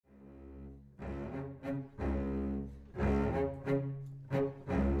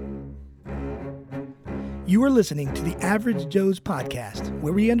You are listening to the Average Joe's podcast,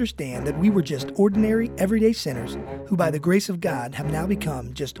 where we understand that we were just ordinary, everyday sinners who, by the grace of God, have now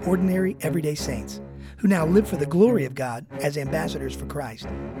become just ordinary, everyday saints, who now live for the glory of God as ambassadors for Christ.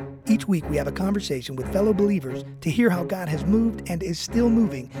 Each week, we have a conversation with fellow believers to hear how God has moved and is still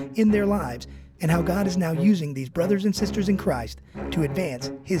moving in their lives, and how God is now using these brothers and sisters in Christ to advance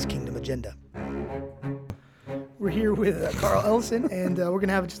His kingdom agenda. We're here with Carl Ellison, and we're going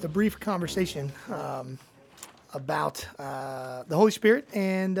to have just a brief conversation about the Holy Spirit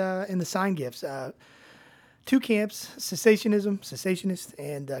and the sign gifts. Two camps: cessationist,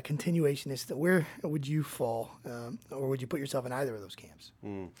 and continuationist. Where would you fall, or would you put yourself in either of those camps?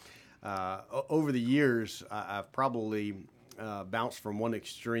 Over the years, I've probably bounced from one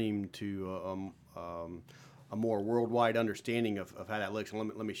extreme to a more worldwide understanding of how that looks.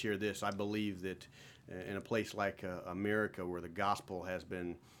 And let me share this. I believe that in a place like America, where the gospel has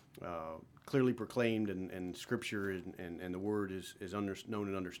been clearly proclaimed and Scripture and the Word is known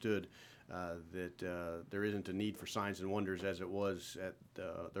and understood, that there isn't a need for signs and wonders as it was at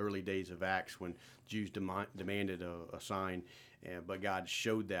the early days of Acts when Jews demanded a sign. But God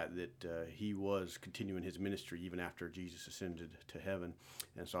showed that He was continuing His ministry even after Jesus ascended to heaven.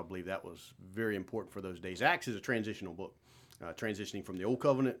 And so I believe that was very important for those days. Acts is a transitional book, transitioning from the Old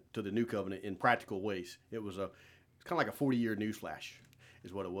Covenant to the New Covenant in practical ways. It's kind of like a 40-year newsflash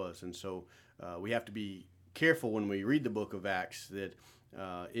is what it was. And so we have to be careful when we read the book of Acts that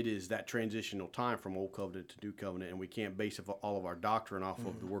it is that transitional time from Old Covenant to New Covenant, and we can't base all of our doctrine off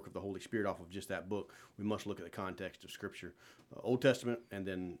of the work of the Holy Spirit, off of just that book. We must look at the context of Scripture, Old Testament, and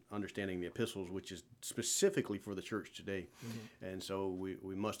then understanding the epistles, which is specifically for the church today. And so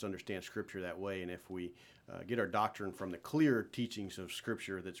we must understand Scripture that way, and if we get our doctrine from the clear teachings of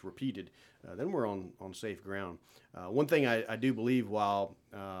Scripture that's repeated, then we're on safe ground. One thing I do believe, while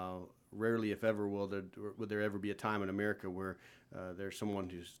rarely, if ever, would there ever be a time in America where there's someone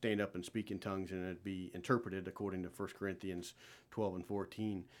who stand up and speak in tongues and it be interpreted according to 1 Corinthians 12 and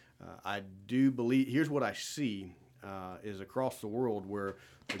 14. I do believe, here's what I see, is across the world where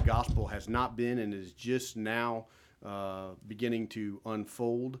the gospel has not been and is just now beginning to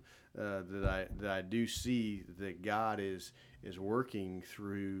unfold, that I do see that God is working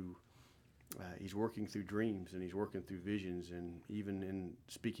through. He's working through dreams, and He's working through visions, and even in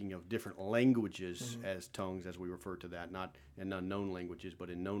speaking of different languages as tongues, as we refer to that, not in unknown languages, but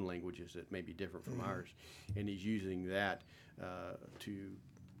in known languages that may be different from ours. And He's using that to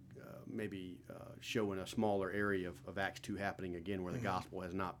maybe show in a smaller area of Acts 2 happening again, where the gospel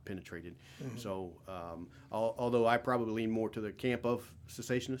has not penetrated. So although I probably lean more to the camp of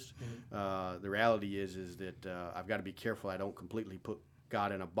cessationists, the reality is that I've got to be careful I don't completely put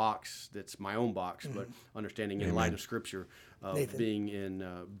God in a box that's my own box, but understanding in light of Scripture, being in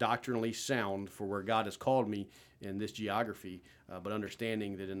doctrinally sound for where God has called me in this geography, but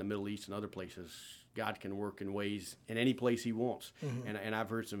understanding that in the Middle East and other places, God can work in ways in any place He wants. And I've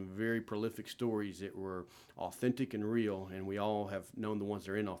heard some very prolific stories that were authentic and real, and we all have known the ones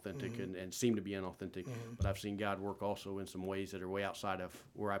that are inauthentic and seem to be inauthentic, but I've seen God work also in some ways that are way outside of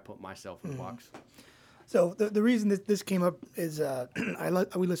where I put myself in the box. So the reason that this came up is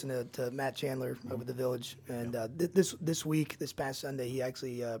we listened to Matt Chandler over The Village, and this past Sunday, he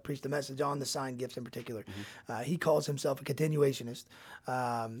actually preached a message on the sign gifts in particular. He calls himself a continuationist,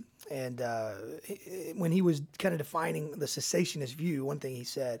 and when he was kind of defining the cessationist view, one thing he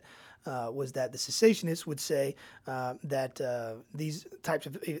said was that the cessationists would say that these types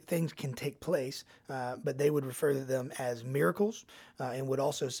of things can take place, but they would refer to them as miracles, and would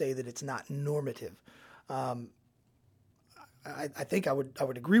also say that it's not normative. I think I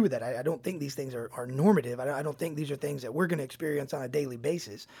would agree with that. I don't think these things are normative. I don't think these are things that we're going to experience on a daily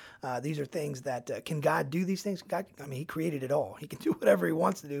basis. These are things that can God do these things? God, He created it all. He can do whatever He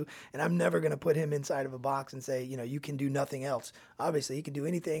wants to do, and I'm never going to put Him inside of a box and say, you can do nothing else. Obviously, He can do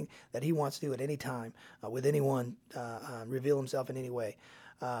anything that He wants to do at any time with anyone, reveal Himself in any way.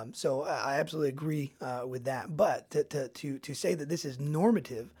 So I absolutely agree with that. But to say that this is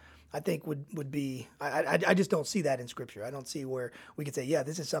normative, I think would be, I just don't see that in Scripture. I don't see where we could say, yeah,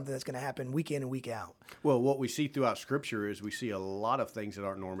 this is something that's going to happen week in and week out. Well, what we see throughout Scripture is we see a lot of things that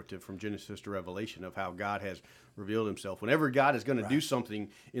aren't normative from Genesis to Revelation of how God has revealed Himself. Whenever God is going to do something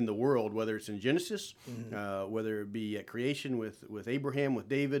in the world, whether it's in Genesis, whether it be at creation with Abraham, with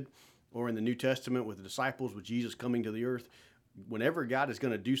David, or in the New Testament with the disciples, with Jesus coming to the earth, whenever God is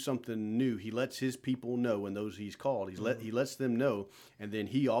going to do something new, He lets His people know, and those He's called, He lets them know, and then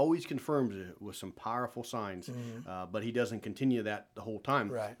He always confirms it with some powerful signs. But He doesn't continue that the whole time.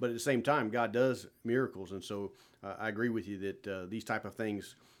 Right. But at the same time, God does miracles, and so I agree with you that these type of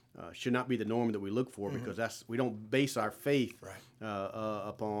things should not be the norm that we look for, because we don't base our faith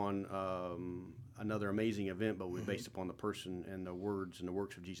upon another amazing event, but we're based upon the person and the words and the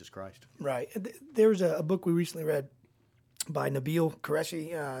works of Jesus Christ. Right. There's a book we recently read by Nabil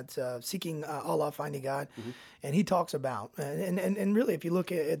Qureshi. It's Seeking Allah, Finding God. And he talks about, and really, if you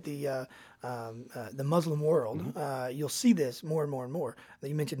look at the Muslim world, you'll see this more and more and more.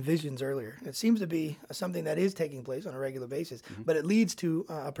 You mentioned visions earlier. It seems to be something that is taking place on a regular basis, but it leads to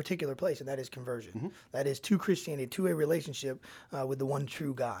a particular place, and that is conversion. That is to Christianity, to a relationship with the one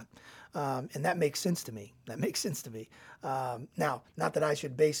true God. And that makes sense to me. Now, not that I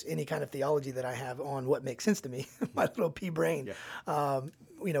should base any kind of theology that I have on what makes sense to me, my little pea brain.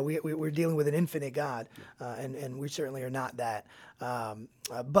 We're dealing with an infinite God, and we certainly are not that.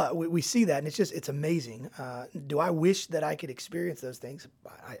 But we see that, and it's amazing. Do I wish that I could experience those things?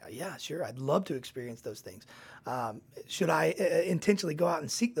 Yeah, sure. I'd love to experience those things. Should I intentionally go out and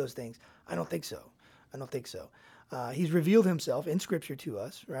seek those things? I don't think so. He's revealed himself in Scripture to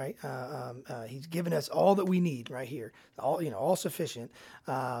us, right? He's given us all that we need right here, all sufficient.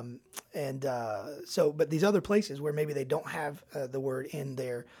 But these other places where maybe they don't have the word in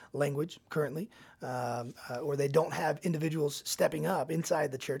their language currently, or they don't have individuals stepping up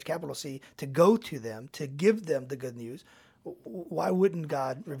inside the church, capital C, to go to them, to give them the good news. Why wouldn't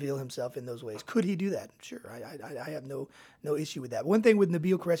God reveal himself in those ways? Could he do that? Sure. I have no issue with that. One thing with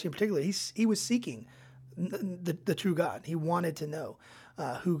Nabil Qureshi in particular, he was seeking the true God. He wanted to know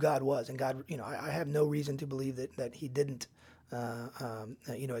who God was, and God. I have no reason to believe that he didn't,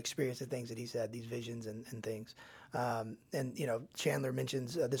 experience the things that he said, these visions and things. Chandler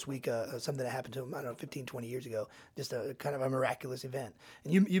mentions this week something that happened to him, I don't know, 15, 20 years ago, just a kind of a miraculous event.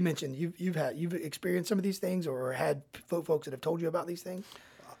 And you mentioned you've experienced some of these things, or had folks that have told you about these things.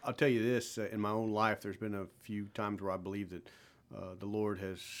 I'll tell you this: in my own life, there's been a few times where I believe that the Lord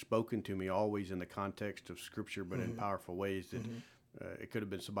has spoken to me, always in the context of Scripture, but in powerful ways that it could have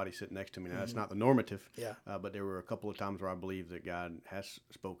been somebody sitting next to me. Now, that's not the normative, but there were a couple of times where I believe that God has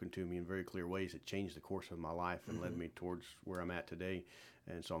spoken to me in very clear ways that changed the course of my life and led me towards where I'm at today.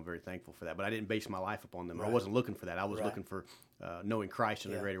 And so I'm very thankful for that. But I didn't base my life upon them. Right. I wasn't looking for that. I was looking for knowing Christ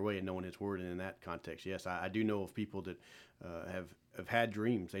in a greater way and knowing His Word. And in that context, yes, I do know of people that have had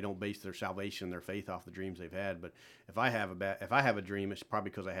dreams. They don't base their salvation, their faith off the dreams they've had. But if I have a dream, it's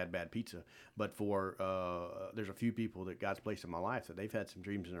probably because I had bad pizza. But there's a few people that God's placed in my life that they've had some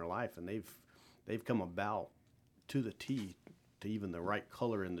dreams in their life, and they've come about to the T, to even the right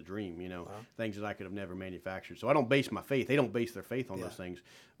color in the dream, things that I could have never manufactured. So I don't base my faith. They don't base their faith on those things,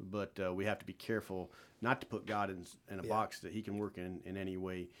 but we have to be careful not to put God in a box that He can work in any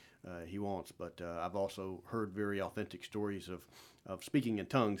way He wants. But I've also heard very authentic stories of speaking in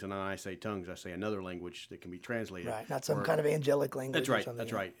tongues, and when I say tongues, I say another language that can be translated. Right, not some kind of angelic language. That's right. Or something.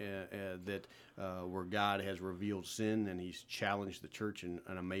 That's right. Where God has revealed sin and He's challenged the church in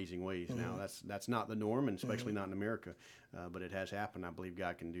amazing ways. Now that's not the norm, and especially not in America, but it has happened. I believe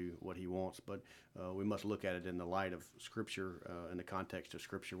God can do what He wants, but we must look at it in the light of Scripture, in the context of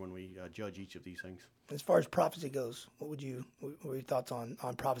Scripture, when we judge each of these things. As far as prophecy goes, what were your thoughts on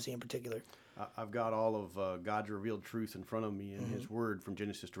prophecy in particular? I've got all of God's revealed truth in front of me in His Word from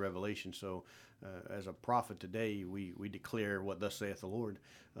Genesis to Revelation. So as a prophet today, we declare what thus saith the Lord,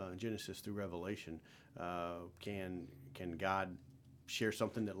 Genesis through Revelation. Can God share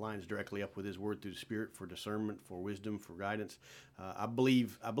something that lines directly up with His Word through the Spirit for discernment, for wisdom, for guidance? I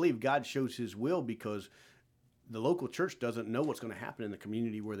believe God shows His will because the local church doesn't know what's going to happen in the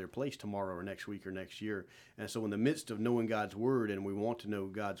community where they're placed tomorrow or next week or next year. And so in the midst of knowing God's Word and we want to know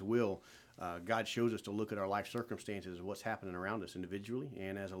God's will, God shows us to look at our life circumstances and what's happening around us individually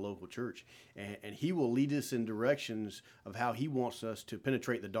and as a local church. And He will lead us in directions of how He wants us to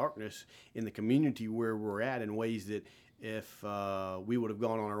penetrate the darkness in the community where we're at in ways that if we would have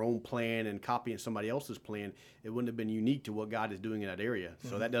gone on our own plan and copying somebody else's plan, it wouldn't have been unique to what God is doing in that area.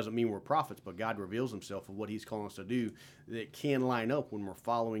 So that doesn't mean we're prophets, but God reveals Himself of what He's calling us to do that can line up when we're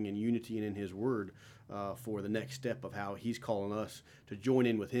following in unity and in His Word for the next step of how He's calling us to join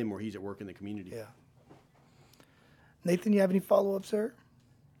in with Him where He's at work in the community. Yeah. Nathan, you have any follow-up, sir?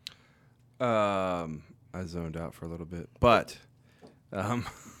 I zoned out for a little bit, but I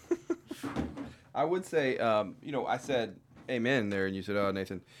would say, I said amen there, and you said, oh,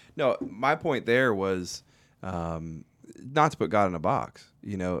 Nathan. No, my point there was not to put God in a box,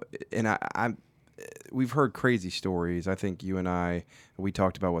 and we've heard crazy stories. I think you and we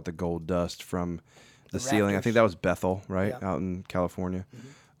talked about what the gold dust from the ceiling. I think that was Bethel, right, out in California.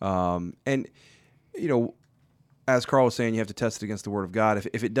 And, as Carl was saying, you have to test it against the Word of God.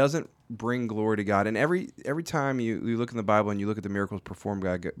 If it doesn't bring glory to God, and every time you look in the Bible and you look at the miracles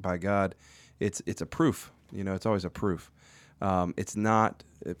performed by God, it's a proof. It's always a proof. It's not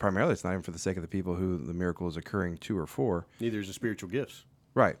primarily. It's not even for the sake of the people who the miracle is occurring to or for. Neither is the spiritual gifts.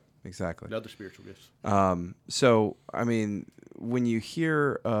 Right. Exactly. The other spiritual gifts. So, I mean, when you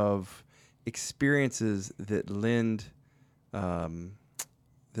hear of experiences that lend nothing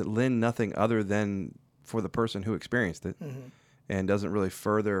other than for the person who experienced it, and doesn't really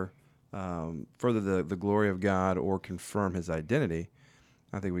further the glory of God or confirm His identity,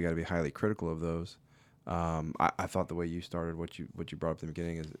 I think we got to be highly critical of those. I thought the way you started, what you brought up in the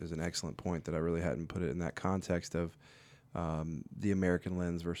beginning, is an excellent point that I really hadn't put it in that context of the American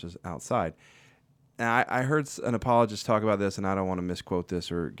lens versus outside. And I heard an apologist talk about this, and I don't want to misquote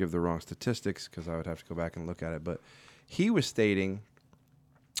this or give the wrong statistics because I would have to go back and look at it. But he was stating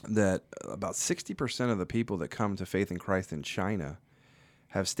that about 60% of the people that come to faith in Christ in China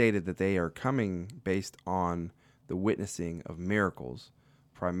have stated that they are coming based on the witnessing of miracles,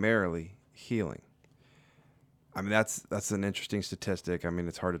 primarily healing. I mean, that's an interesting statistic. I mean,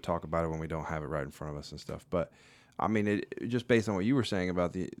 it's hard to talk about it when we don't have it right in front of us and stuff. But, I mean, just based on what you were saying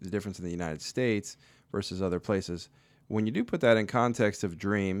about the difference in the United States versus other places, when you do put that in context of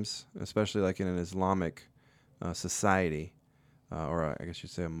dreams, especially like in an Islamic society, or I guess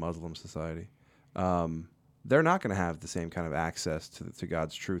you'd say a Muslim society, they're not going to have the same kind of access to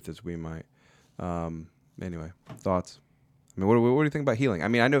God's truth as we might. Anyway, thoughts? I mean, what do you think about healing? I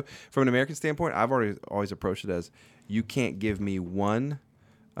mean, I know from an American standpoint, I've always approached it as you can't give me one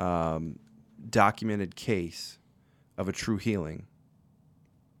documented case of a true healing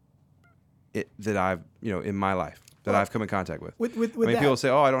that I've, in my life, that I've come in contact with. People say,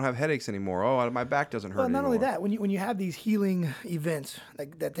 "Oh, I don't have headaches anymore. Oh, my back doesn't hurt anymore." Well, not only that, when you have these healing events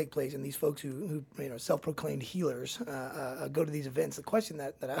that take place, and these folks who self-proclaimed healers go to these events, the question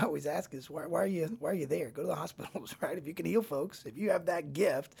that I always ask is, why are you there? Go to the hospitals, right? If you can heal folks, if you have that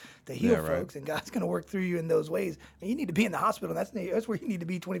gift to heal folks, and God's going to work through you in those ways, and you need to be in the hospital. That's where you need to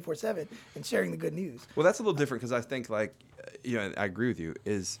be 24/7 and sharing the good news. Well, that's a little different because I think, I agree with you.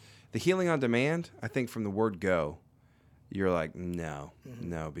 Is the healing on demand? I think from the word go, you're like, no,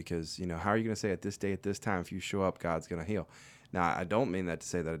 because, how are you going to say at this day, at this time, if you show up, God's going to heal? Now, I don't mean that to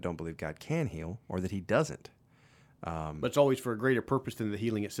say that I don't believe God can heal or that He doesn't. But it's always for a greater purpose than the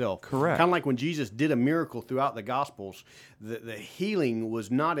healing itself. Correct. Kind of like when Jesus did a miracle throughout the Gospels, the healing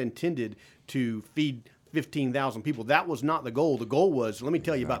was not intended to feed 15,000 people. That was not the goal. The goal was, let me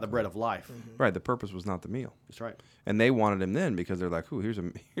tell you about the bread of life. Right. The purpose was not the meal. That's right. And they wanted Him then because they're like, "Ooh, here's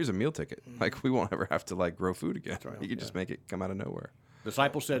a meal ticket. Like, we won't ever have to grow food again. That's right. You could just make it come out of nowhere."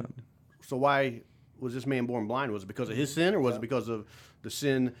 Disciples said, "So why was this man born blind? Was it because of his sin, or was it because of the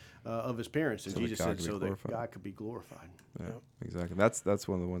sin of his parents?" And Jesus said, "So that God could be glorified." Yeah, exactly. That's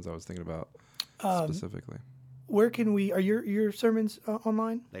one of the ones I was thinking about specifically. Where can we? Are your sermons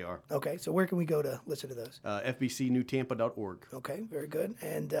online? They are. Okay, so where can we go to listen to those? FBCNewTampa.org. Okay, very good.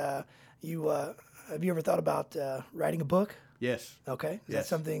 And have you ever thought about writing a book? Yes. Okay. Is that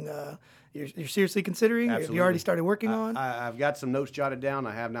something you're seriously considering? Absolutely. Have you already started working on? I've got some notes jotted down.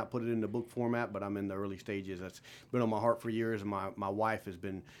 I have not put it into book format, but I'm in the early stages. That's been on my heart for years, and my wife has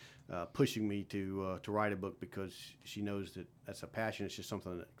been pushing me to write a book because she knows that that's a passion. It's just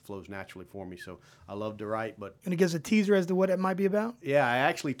something that flows naturally for me. So I love to write. But and it gives a teaser as to what it might be about? Yeah, I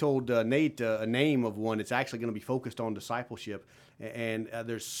actually told Nate a name of one. It's actually going to be focused on discipleship. And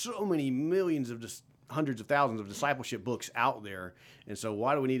there's so many millions of hundreds of thousands of discipleship books out there. And so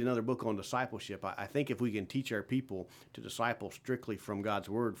why do we need another book on discipleship? I think if we can teach our people to disciple strictly from God's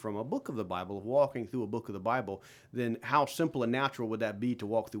Word, from a book of the Bible, of walking through a book of the Bible, then how simple and natural would that be to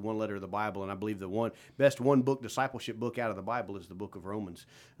walk through one letter of the Bible? And I believe the best one-book discipleship book out of the Bible is the book of Romans,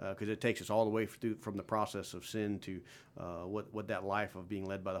 because it takes us all the way through from the process of sin to what that life of being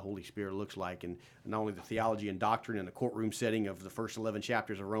led by the Holy Spirit looks like. And not only the theology and doctrine and the courtroom setting of the first 11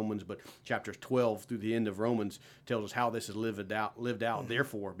 chapters of Romans, but chapters 12 through the end of Romans tells us how this is lived out.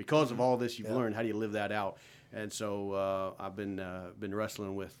 Therefore, because of all this you've learned, how do you live that out? And so I've been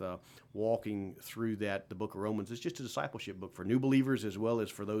wrestling with walking through the book of Romans. It's just a discipleship book for new believers as well as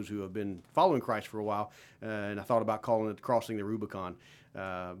for those who have been following Christ for a while. And I thought about calling it Crossing the Rubicon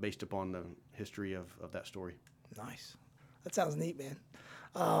based upon the history of that story. Nice. That sounds neat,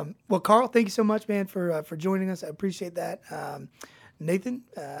 man. Well, Carl, thank you so much, man, for joining us. I appreciate that. Nathan,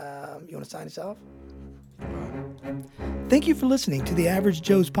 you want to sign us off? Thank you for listening to the Average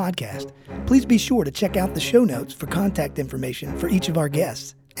Joe's podcast. Please be sure to check out the show notes for contact information for each of our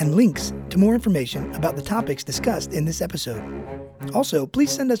guests and links to more information about the topics discussed in this episode. Also,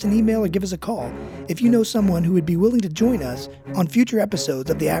 please send us an email or give us a call if you know someone who would be willing to join us on future episodes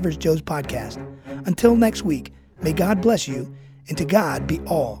of the Average Joe's podcast. Until next week, may God bless you, and to God be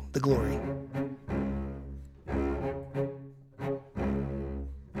all the glory.